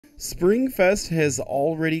Springfest has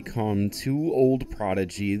already come to Old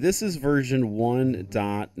Prodigy. This is version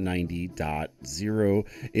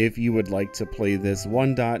 1.90.0. If you would like to play this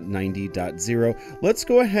 1.90.0, let's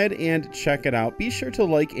go ahead and check it out. Be sure to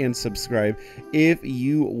like and subscribe if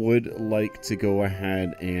you would like to go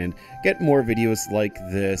ahead and get more videos like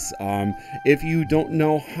this. If you don't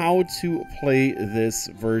know how to play this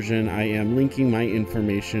version, I am linking my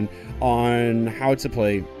information on how to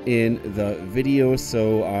play in the video,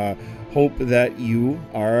 so hope that you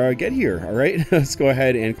get here. All right, let's go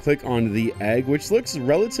ahead and click on the egg, which looks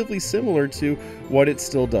relatively similar to what it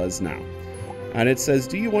still does now. And it says,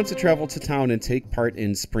 do you want to travel to town and take part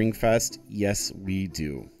in Springfest? Yes, we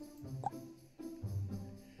do.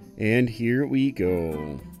 And here we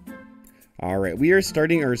go. All right, we are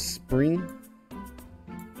starting our spring.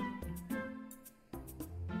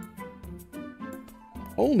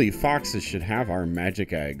 Only foxes should have our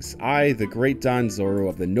magic eggs. I, the great Don Zorro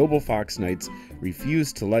of the Noble Fox Knights,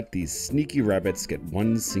 refuse to let these sneaky rabbits get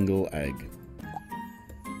one single egg.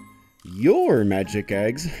 Your magic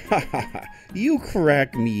eggs? Ha ha ha! You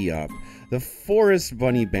crack me up. The Forest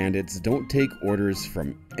Bunny Bandits don't take orders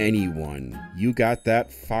from anyone. You got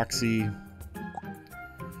that, Foxy?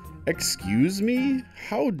 Excuse me?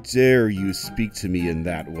 How dare you speak to me in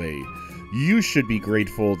that way? You should be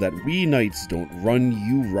grateful that we knights don't run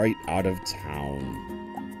you right out of town.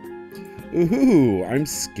 Ooh, I'm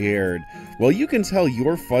scared. Well, you can tell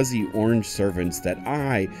your fuzzy orange servants that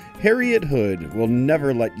I, Harriet Hood, will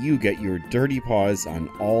never let you get your dirty paws on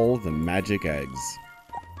all the magic eggs.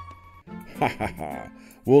 Ha ha ha.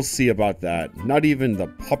 We'll see about that. Not even the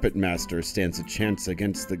Puppet Master stands a chance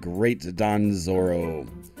against the great Don Zorro.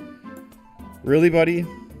 Really, buddy?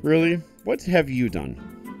 Really? What have you done?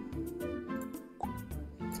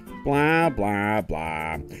 Blah, blah,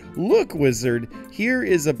 blah. Look, wizard, here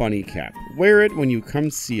is a bunny cap. Wear it when you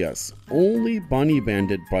come see us. Only bunny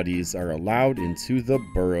bandit buddies are allowed into the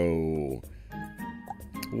burrow.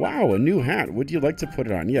 Wow, a new hat. Would you like to put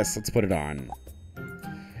it on? Yes, let's put it on.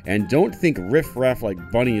 And don't think riff-raff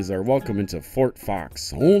like bunnies are welcome into Fort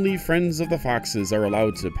Fox. Only friends of the foxes are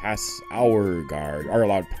allowed to pass our guard.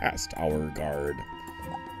 Past our guard.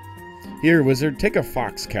 Here, wizard, take a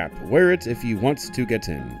fox cap. Wear it if you want to get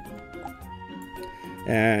in.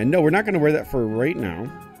 And no, we're not going to wear that for right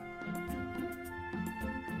now.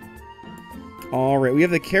 All right, we have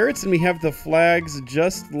the carrots and we have the flags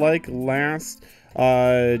just like last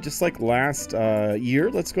year.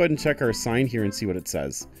 Let's go ahead and check our sign here and see what it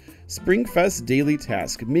says. Springfest daily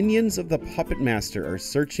task. Minions of the Puppet Master are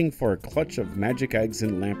searching for a clutch of magic eggs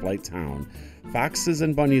in Lamplight Town. Foxes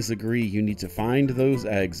and bunnies agree you need to find those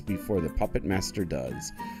eggs before the Puppet Master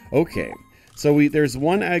does. Okay, so there's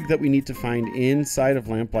one egg that we need to find inside of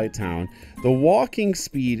Lamplight Town. The walking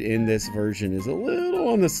speed in this version is a little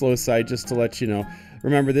on the slow side, just to let you know.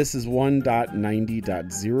 Remember, this is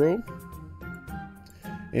 1.90.0.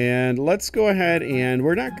 And let's go ahead and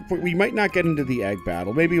we might not get into the egg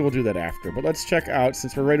battle. Maybe we'll do that after. But let's check out,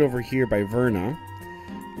 since we're right over here by Verna.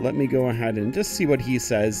 Let me go ahead and just see what he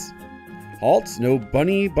says. Halt, no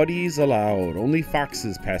bunny buddies allowed. Only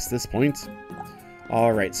foxes past this point.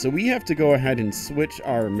 Alright, so we have to go ahead and switch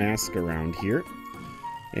our mask around here.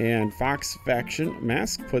 And Fox Faction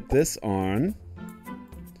mask, put this on.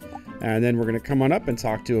 And then we're going to come on up and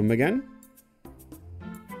talk to him again.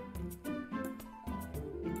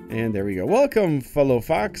 And there we go. Welcome, fellow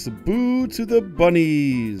fox. Boo to the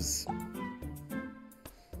bunnies.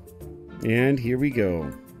 And here we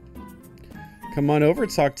go. Come on over,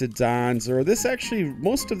 talk to Don Zorro. This actually,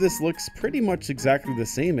 most of this looks pretty much exactly the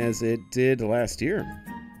same as it did last year.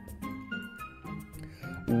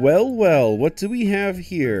 Well, well, what do we have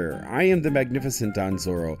here? I am the magnificent Don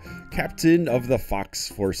Zorro, captain of the Fox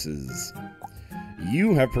Forces.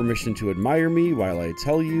 You have permission to admire me while I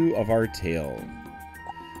tell you of our tale.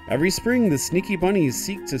 Every spring, the sneaky bunnies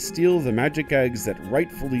seek to steal the magic eggs that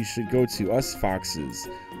rightfully should go to us foxes.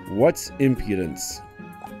 What impudence!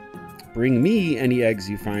 Bring me any eggs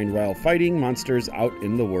you find while fighting monsters out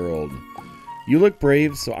in the world. You look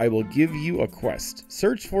brave, so I will give you a quest.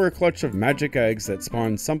 Search for a clutch of magic eggs that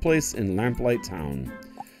spawn someplace in Lamplight Town.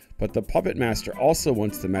 But the Puppet Master also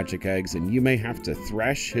wants the magic eggs, and you may have to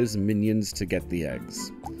thrash his minions to get the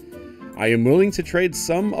eggs. I am willing to trade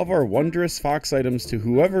some of our wondrous fox items to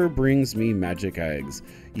whoever brings me magic eggs.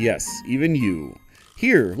 Yes, even you.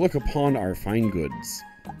 Here, look upon our fine goods.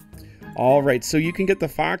 Alright, so you can get the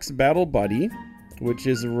Fox Battle Buddy, which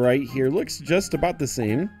is right here. Looks just about the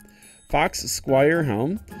same. Fox Squire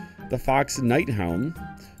Helm, the Fox Knight Helm,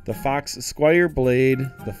 the Fox Squire Blade,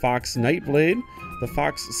 the Fox Knight Blade, the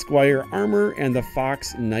Fox Squire Armor, and the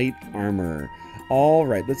Fox Knight Armor. All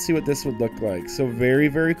right, let's see what this would look like. So very,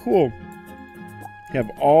 very cool.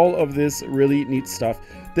 Have all of this really neat stuff.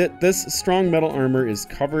 This strong metal armor is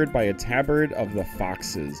covered by a tabard of the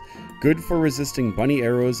foxes, good for resisting bunny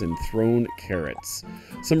arrows and thrown carrots.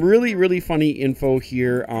 Some really, really funny info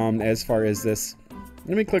here as far as this.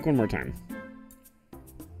 Let me click one more time.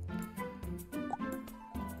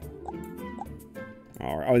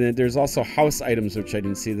 All right. Oh, and then there's also house items, which I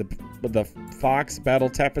didn't see. The fox battle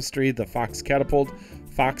tapestry, the fox catapult,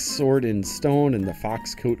 fox sword in stone, and the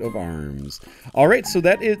fox coat of arms. All right, so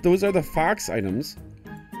those are the fox items.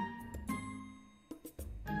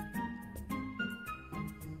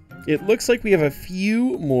 It looks like we have a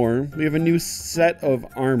few more. We have a new set of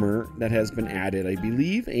armor that has been added, I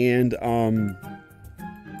believe, and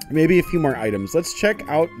maybe a few more items. Let's check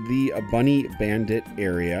out the bunny bandit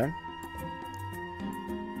area.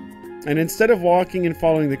 And instead of walking and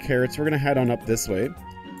following the carrots, we're going to head on up this way.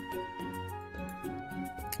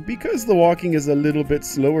 Because the walking is a little bit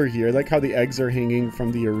slower here. I like how the eggs are hanging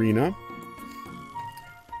from the arena.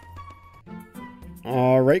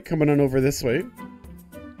 Alright, coming on over this way.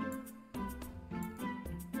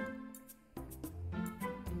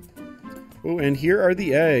 Oh, and here are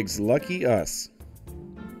the eggs. Lucky us.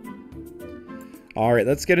 Alright,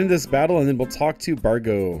 let's get into this battle and then we'll talk to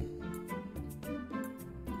Bargo.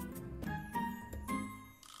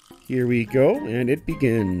 Here we go, and it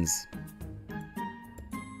begins.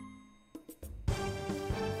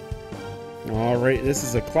 Alright, this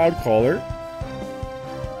is a cloud caller.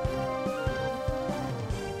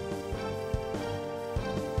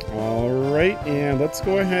 Alright, and let's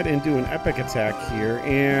go ahead and do an epic attack here,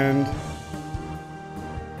 and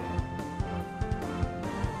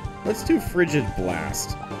let's do Frigid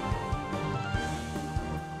Blast.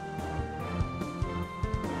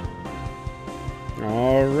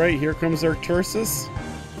 Alright, here comes Arcturus.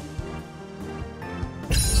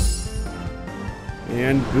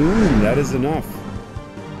 And boom, that is enough.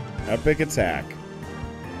 Epic attack.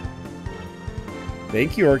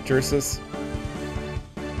 Thank you, Arcturus.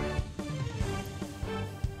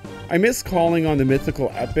 I miss calling on the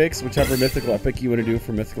mythical epics, whichever mythical epic you want to do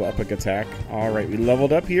for mythical epic attack. Alright, we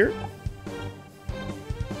leveled up here.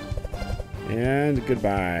 And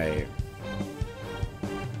goodbye.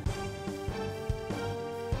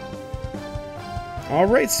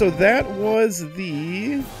 Alright, so that was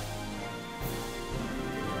the...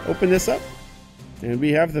 Open this up. And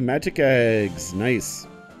we have the magic eggs. Nice.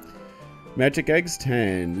 Magic eggs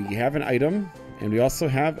 10. We have an item. And we also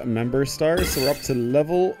have a member star. So we're up to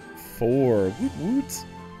level 4. Woot woot.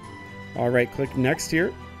 Alright, click next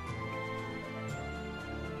here.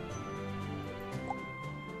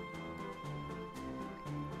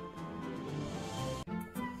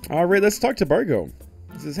 Alright, let's talk to Bargo.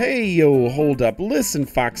 He says, hey, yo, hold up. Listen,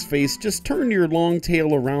 Foxface, just turn your long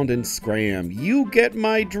tail around and scram. You get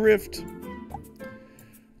my drift.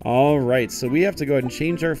 Alright, so we have to go ahead and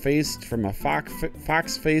change our face from a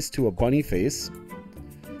fox face to a bunny face.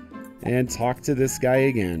 And talk to this guy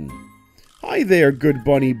again. Hi there, good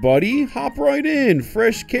bunny buddy. Hop right in.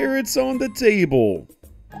 Fresh carrots on the table.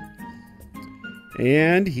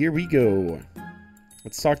 And here we go.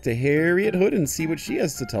 Let's talk to Harriet Hood and see what she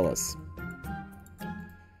has to tell us.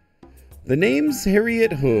 The name's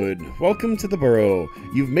Harriet Hood. Welcome to the borough.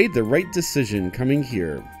 You've made the right decision coming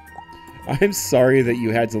here. I'm sorry that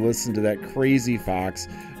you had to listen to that crazy fox.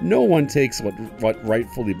 No one takes what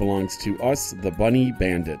rightfully belongs to us, the bunny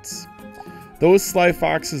bandits. Those sly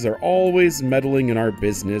foxes are always meddling in our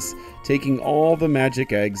business, taking all the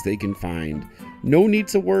magic eggs they can find. No need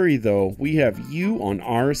to worry though, we have you on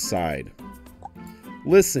our side.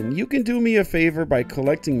 Listen, you can do me a favor by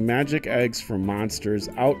collecting magic eggs from monsters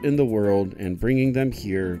out in the world and bringing them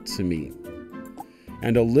here to me.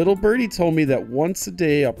 And a little birdie told me that once a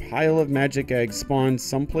day a pile of magic eggs spawns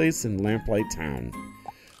someplace in Lamplight Town.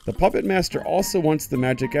 The puppet master also wants the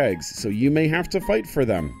magic eggs, so you may have to fight for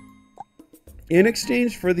them. In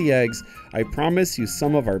exchange for the eggs, I promise you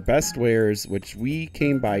some of our best wares, which we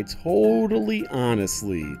came by totally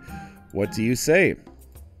honestly. What do you say?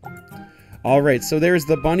 Alright, so there's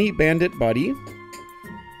the Bunny Bandit Buddy.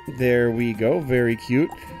 There we go, very cute.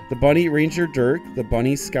 The Bunny Ranger Dirk, the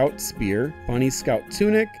Bunny Scout Spear, Bunny Scout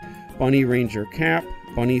Tunic, Bunny Ranger Cap,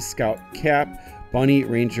 Bunny Scout Cap, Bunny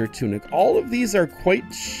Ranger Tunic. All of these are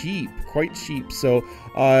quite cheap. So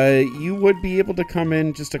you would be able to come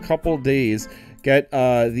in just a couple days, get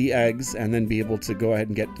the eggs, and then be able to go ahead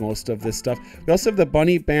and get most of this stuff. We also have the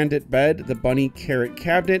bunny bandit bed, the bunny carrot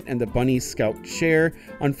cabinet, and the bunny scout chair.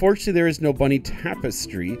 Unfortunately, there is no bunny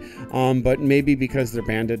tapestry, but maybe because they're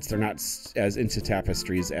bandits, they're not as into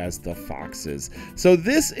tapestries as the foxes. So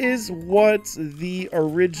this is what the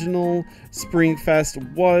original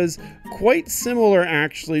Springfest was. Quite similar,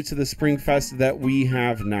 actually, to the Springfest that we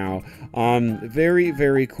have now. Very,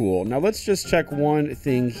 very cool. Now, let's just check one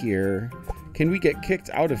thing here. Can we get kicked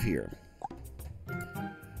out of here?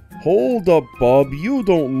 Hold up, Bob. You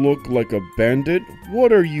don't look like a bandit.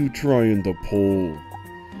 What are you trying to pull?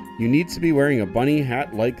 You need to be wearing a bunny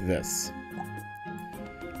hat like this.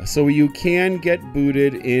 So you can get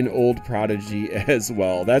booted in Old Prodigy as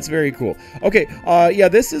well. That's very cool. Okay, yeah,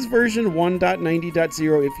 this is version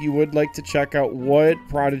 1.90.0. If you would like to check out what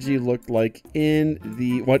Prodigy looked like in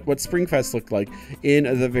the what Springfest looked like in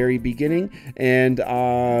the very beginning, and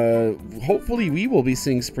hopefully we will be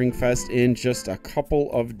seeing Springfest in just a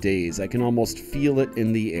couple of days. I can almost feel it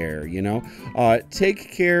in the air. You know.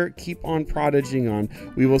 Take care. Keep on prodiging on.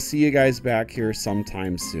 We will see you guys back here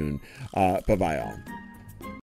sometime soon. Bye bye all.